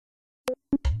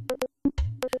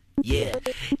Yeah,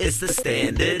 it's the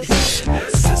standard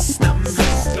system.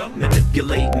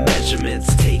 Manipulate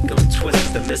measurements, take them,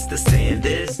 twist them. It's the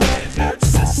standard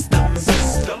system.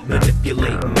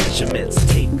 Manipulate measurements,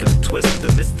 take them, twist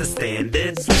them. It's the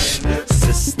standard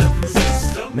system.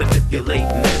 Manipulate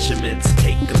measurements,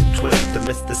 take them, twist them.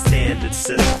 It's the standard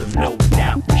system, no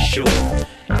doubt for sure.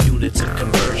 Units of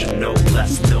conversion, no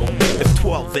less, no more. If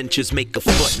 12 inches make a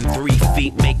foot and 3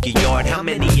 feet make a yard, how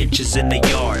many inches in a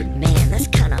yard? Man, that's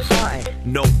kinda hard.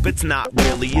 Nope, it's not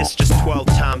really, it's just 12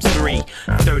 times 3,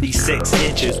 36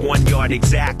 inches, 1 yard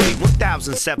exactly,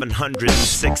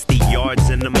 1,760 yards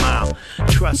in a mile.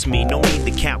 Trust me, no need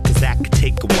to count, cause that could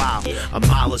take a while. A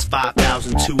mile is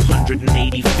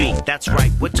 5,280 feet. That's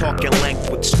right, we're talking length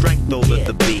with strength over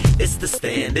the beat. It's the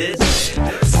standard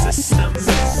system.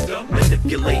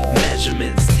 Manipulate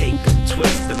measurements, take them,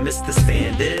 twist them. It's the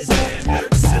standard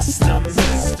system.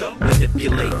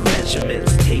 Manipulate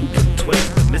measurements, take them,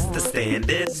 twist them. It's the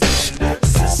standard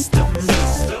system.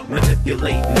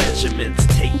 Manipulate measurements,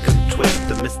 take them, twist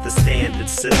them. It's the standard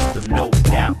system, no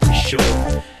doubt for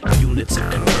sure. Units of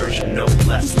conversion, no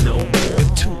less, no more.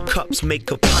 If 2 cups make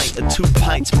a pint, and 2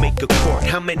 pints make a quart,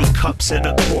 how many cups in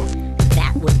a quart?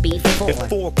 That would be 4. If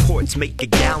 4 quarts make a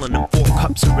gallon and 4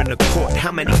 cups are in a quart,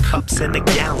 how many cups in a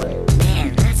gallon?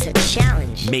 Man, that's a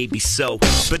challenge. Maybe so,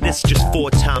 but it's just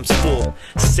 4 times 4,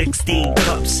 16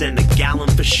 cups in a gallon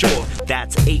for sure.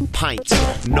 That's 8 pints,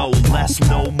 no less,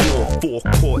 no more. 4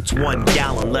 quarts, 1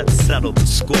 gallon, let's settle the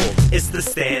score. It's the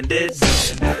standard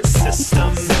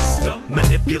system.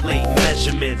 Manipulate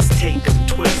measurements, take them,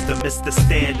 twist them. It's the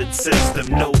standard system,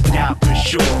 no doubt for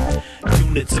sure.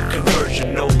 Units of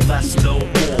conversion, no less, no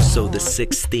more. So the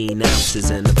 16 ounces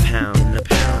in a pound,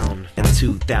 and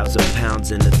 2,000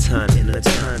 pounds in a ton,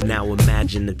 Now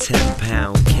imagine a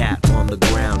 10-pound cat on the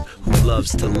ground who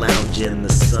loves to lounge in the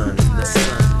sun.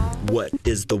 What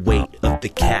is the weight of the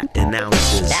cat in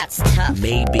ounces? That's tough.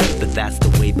 Maybe, but that's the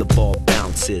way the ball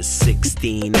bounces.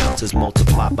 16 ounces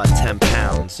multiplied by 10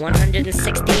 pounds.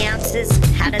 160 ounces?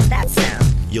 How does that sound?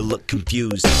 You look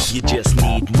confused, you just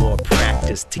need more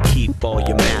practice to keep all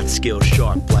your math skills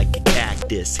sharp like a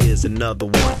cactus. Here's another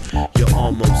one, you're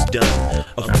almost done.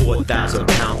 A 4,000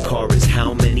 pound car is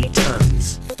how many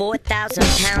tons? 4,000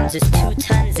 pounds is 2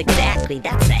 tons exactly.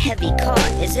 That's a heavy car.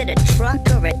 Is it a truck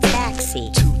or a taxi?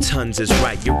 2 tons is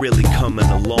right, you're really coming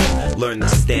along. Learn the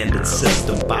standard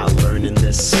system by learning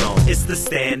this song. It's the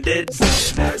standard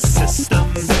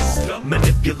system.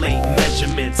 Manipulate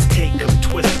measurements, take them,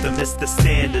 twist them. It's the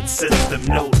standard system,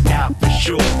 no doubt for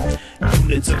sure.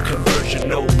 Units of conversion,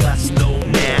 no less, no more.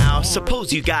 Now,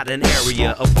 suppose you got an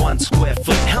area of 1 square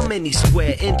foot. How many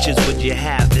square inches would you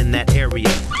have in that area?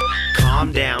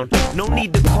 Calm down, no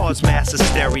need to cause mass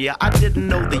hysteria. I didn't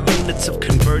know the units of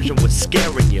conversion was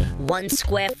scaring you. 1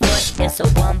 square foot is a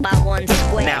 1 by 1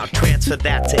 square. Now transfer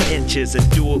that to inches and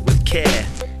do it with care.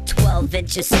 12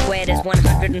 inches squared is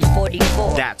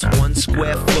 144. That's 1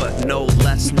 square foot, no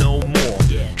less, no more.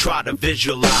 Try to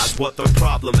visualize what the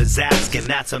problem is asking.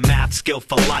 That's a math skill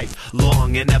for life,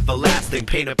 long and everlasting.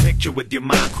 Paint a picture with your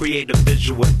mind, create a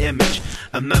visual image,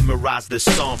 and memorize this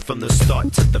song from the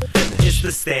start to the finish. It's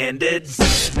the standard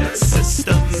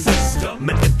system.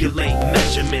 Manipulate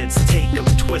measurements, take them,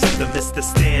 twist them. It's the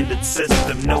standard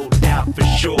system, no doubt for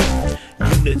sure.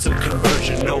 Units of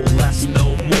conversion, no less,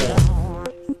 no more.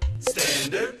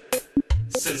 Standard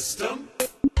system.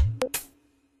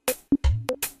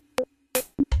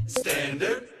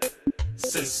 Standard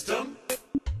system.